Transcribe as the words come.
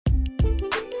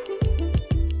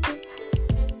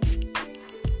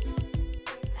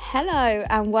Hello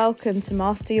and welcome to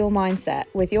Master Your Mindset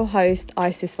with your host,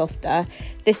 Isis Foster.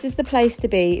 This is the place to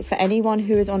be for anyone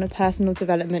who is on a personal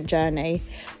development journey.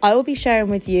 I will be sharing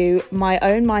with you my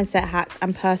own mindset hacks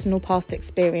and personal past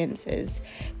experiences.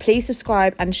 Please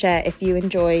subscribe and share if you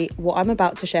enjoy what I'm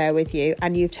about to share with you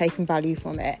and you've taken value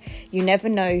from it. You never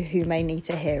know who may need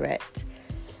to hear it.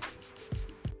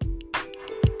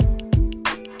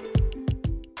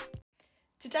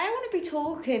 Today I want to be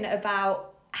talking about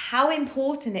how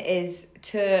important it is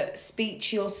to speak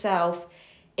to yourself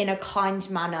in a kind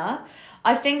manner.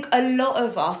 I think a lot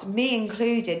of us, me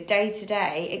included, day to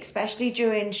day, especially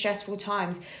during stressful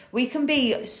times, we can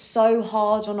be so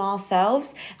hard on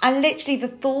ourselves, and literally the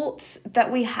thoughts that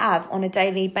we have on a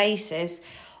daily basis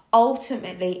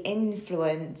ultimately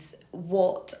influence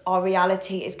what our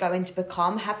reality is going to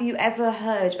become. Have you ever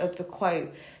heard of the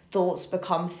quote, "Thoughts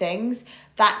become things"?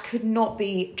 That could not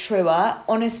be truer.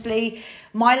 Honestly,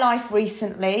 my life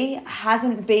recently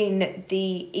hasn't been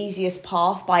the easiest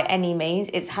path by any means.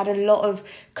 It's had a lot of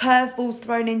curveballs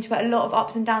thrown into it, a lot of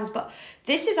ups and downs, but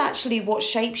this is actually what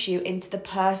shapes you into the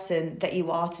person that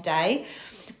you are today.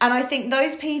 And I think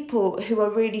those people who are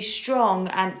really strong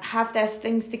and have their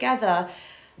things together,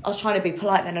 I was trying to be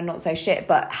polite then and not say shit,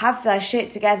 but have their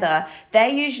shit together, they're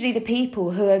usually the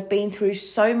people who have been through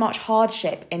so much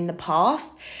hardship in the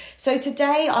past. So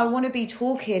today I want to be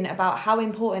talking about how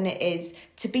important it is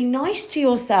to be nice to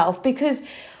yourself, because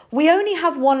we only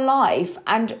have one life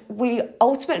and we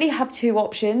ultimately have two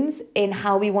options in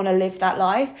how we want to live that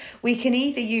life. We can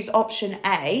either use option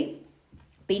A,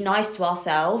 be nice to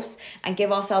ourselves and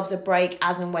give ourselves a break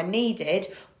as and when needed,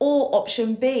 or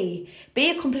option B, be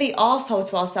a complete arsehole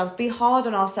to ourselves, be hard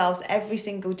on ourselves every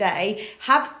single day,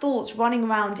 have thoughts running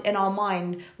around in our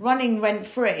mind, running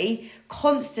rent-free,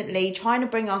 constantly trying to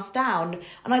bring us down.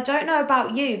 And I don't know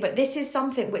about you, but this is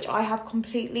something which I have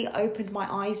completely opened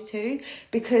my eyes to,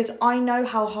 because I know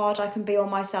how hard I can be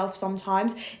on myself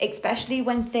sometimes, especially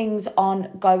when things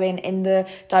aren't going in the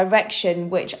direction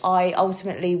which I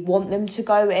ultimately want them to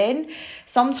go in.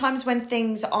 Sometimes when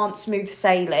things aren't smooth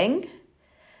sailing,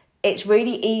 it's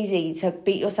really easy to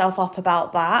beat yourself up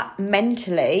about that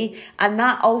mentally, and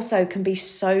that also can be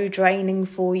so draining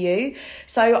for you.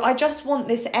 So I just want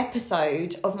this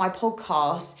episode of my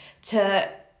podcast to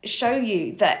show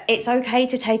you that it's okay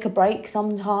to take a break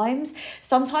sometimes.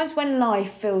 Sometimes when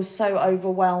life feels so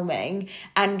overwhelming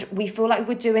and we feel like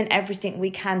we're doing everything we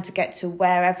can to get to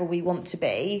wherever we want to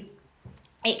be,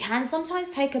 it can sometimes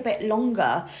take a bit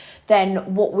longer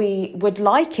than what we would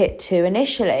like it to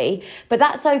initially, but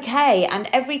that's okay. And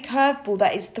every curveball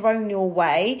that is thrown your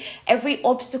way, every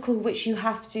obstacle which you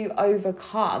have to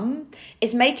overcome,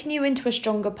 is making you into a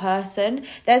stronger person.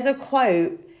 There's a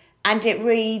quote and it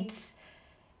reads,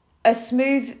 "A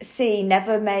smooth sea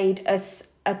never made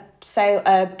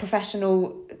a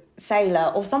professional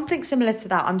sailor," or something similar to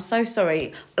that. I'm so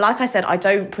sorry. Like I said, I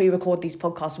don't pre-record these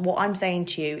podcasts. What I'm saying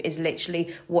to you is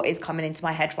literally what is coming into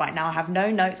my head right now. I have no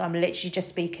notes. I'm literally just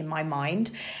speaking my mind,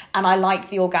 and I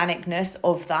like the organicness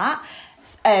of that.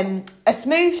 A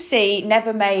smooth sea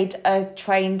never made a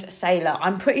trained sailor.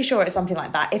 I'm pretty sure it's something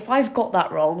like that. If I've got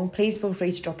that wrong, please feel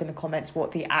free to drop in the comments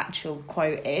what the actual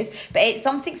quote is. But it's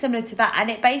something similar to that.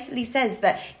 And it basically says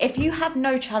that if you have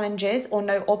no challenges or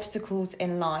no obstacles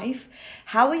in life,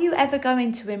 how are you ever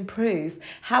going to improve?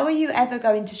 How are you ever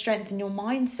going to strengthen your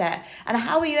mindset? And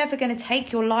how are you ever going to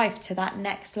take your life to that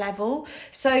next level?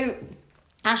 So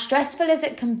as stressful as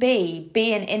it can be,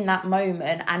 being in that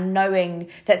moment and knowing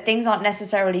that things aren't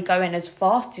necessarily going as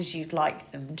fast as you'd like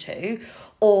them to,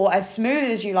 or as smooth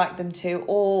as you like them to,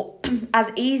 or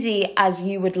as easy as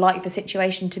you would like the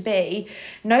situation to be,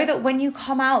 know that when you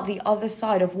come out the other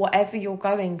side of whatever you're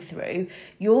going through,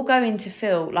 you're going to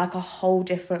feel like a whole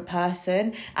different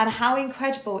person. And how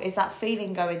incredible is that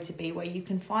feeling going to be, where you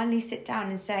can finally sit down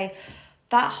and say,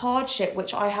 that hardship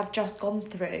which I have just gone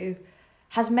through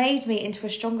has made me into a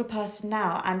stronger person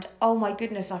now, and oh my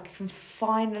goodness, I can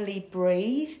finally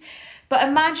breathe. But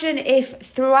imagine if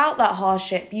throughout that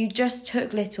hardship you just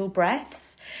took little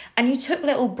breaths and you took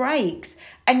little breaks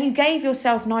and you gave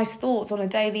yourself nice thoughts on a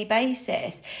daily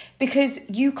basis, because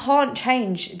you can't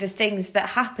change the things that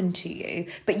happen to you,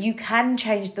 but you can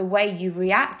change the way you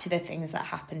react to the things that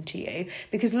happen to you,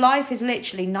 because life is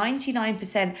literally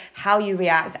 99% how you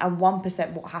react and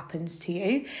 1% what happens to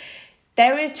you.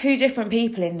 There are two different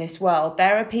people in this world.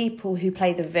 There are people who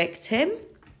play the victim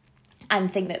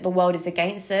and think that the world is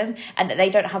against them and that they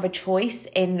don't have a choice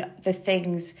in the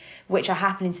things which are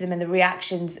happening to them and the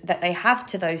reactions that they have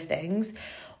to those things.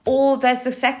 Or there's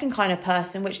the second kind of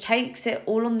person which takes it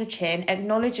all on the chin,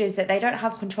 acknowledges that they don't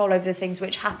have control over the things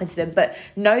which happen to them, but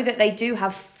know that they do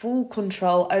have full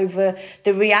control over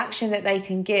the reaction that they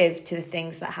can give to the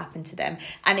things that happen to them.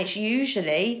 And it's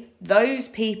usually those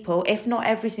people, if not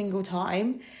every single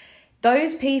time,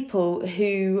 those people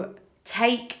who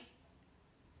take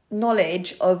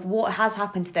knowledge of what has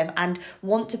happened to them and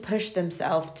want to push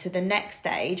themselves to the next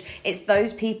stage. It's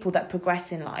those people that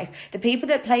progress in life. The people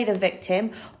that play the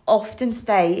victim often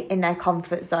stay in their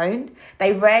comfort zone.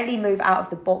 They rarely move out of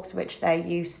the box which they're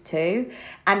used to.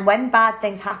 And when bad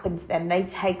things happen to them, they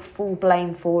take full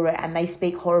blame for it and they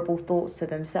speak horrible thoughts to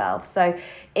themselves. So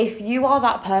if you are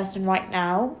that person right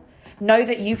now, know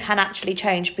that you can actually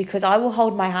change, because I will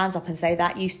hold my hands up and say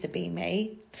that used to be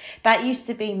me. That used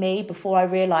to be me before I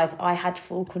realised I had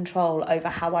full control over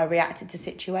how I reacted to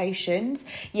situations.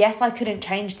 Yes, I couldn't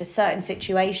change the certain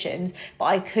situations, but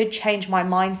I could change my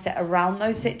mindset around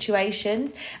those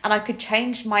situations, and I could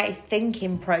change my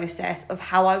thinking process of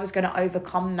how I was going to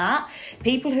overcome that.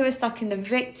 People who are stuck in the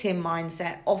victim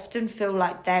mindset often feel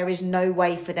like there is no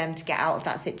way for them to get out of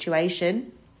that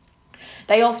situation.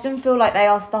 They often feel like they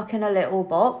are stuck in a little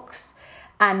box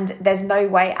and there's no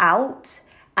way out.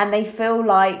 And they feel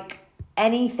like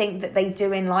anything that they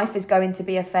do in life is going to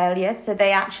be a failure. So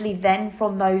they actually then,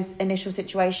 from those initial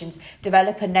situations,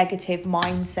 develop a negative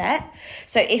mindset.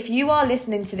 So if you are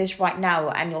listening to this right now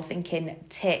and you're thinking,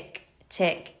 tick,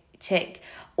 tick, tick,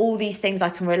 all these things I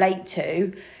can relate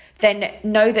to, then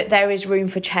know that there is room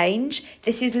for change.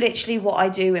 This is literally what I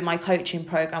do in my coaching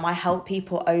program. I help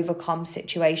people overcome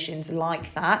situations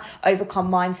like that, overcome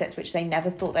mindsets which they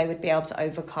never thought they would be able to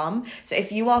overcome. So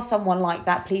if you are someone like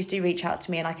that, please do reach out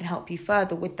to me and I can help you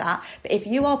further with that. But if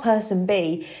you are person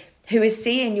B who is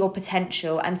seeing your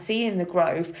potential and seeing the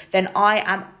growth, then I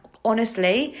am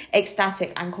honestly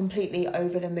ecstatic and completely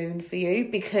over the moon for you,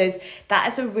 because that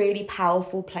is a really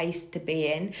powerful place to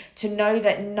be in, to know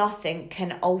that nothing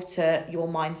can alter your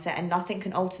mindset and nothing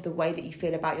can alter the way that you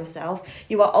feel about yourself.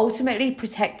 You are ultimately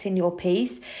protecting your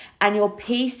peace, and your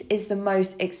peace is the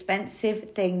most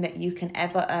expensive thing that you can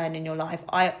ever earn in your life.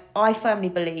 I firmly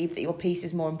believe that your peace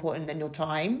is more important than your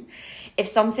time. If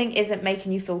something isn't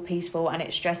making you feel peaceful and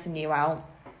it's stressing you out,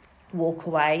 walk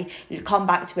away, come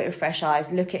back to it with fresh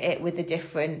eyes, look at it with a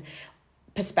different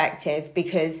perspective,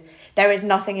 because there is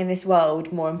nothing in this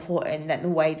world more important than the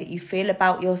way that you feel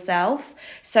about yourself.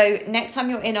 So next time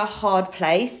you're in a hard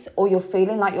place or you're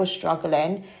feeling like you're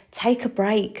struggling, take a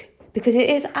break, because it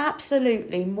is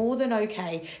absolutely more than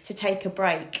okay to take a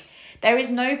break. There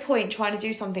is no point trying to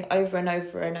do something over and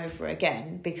over and over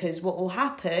again, because what will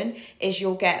happen is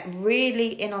you'll get really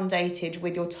inundated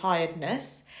with your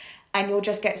tiredness and you'll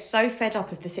just get so fed up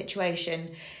with the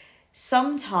situation.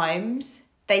 Sometimes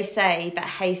they say that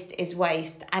haste is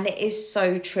waste, and it is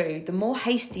so true. The more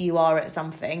hasty you are at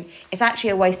something, it's actually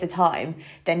a waste of time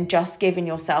than just giving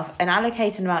yourself an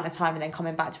allocated amount of time and then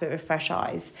coming back to it with fresh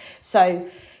eyes. So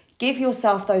give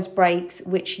yourself those breaks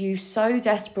which you so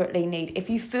desperately need. If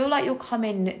you feel like you're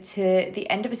coming to the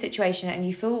end of a situation and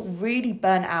you feel really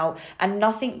burnt out and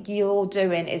nothing you're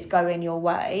doing is going your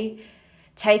way,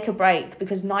 take a break,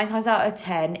 because 9 times out of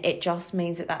 10, it just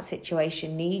means that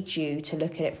situation needs you to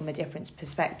look at it from a different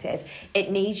perspective. It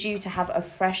needs you to have a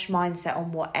fresh mindset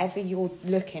on whatever you're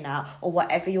looking at or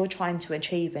whatever you're trying to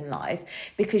achieve in life,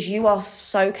 because you are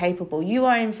so capable. You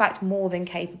are, in fact, more than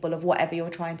capable of whatever you're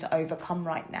trying to overcome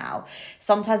right now.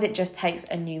 Sometimes it just takes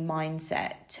a new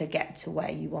mindset to get to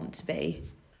where you want to be.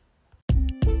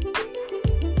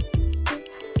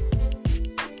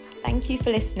 Thank you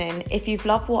for listening. If you've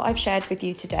loved what I've shared with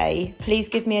you today, please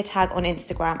give me a tag on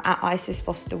Instagram at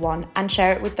IsisFoster1 and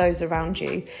share it with those around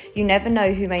you. You never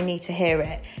know who may need to hear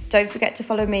it. Don't forget to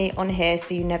follow me on here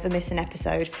so you never miss an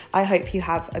episode. I hope you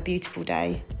have a beautiful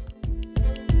day.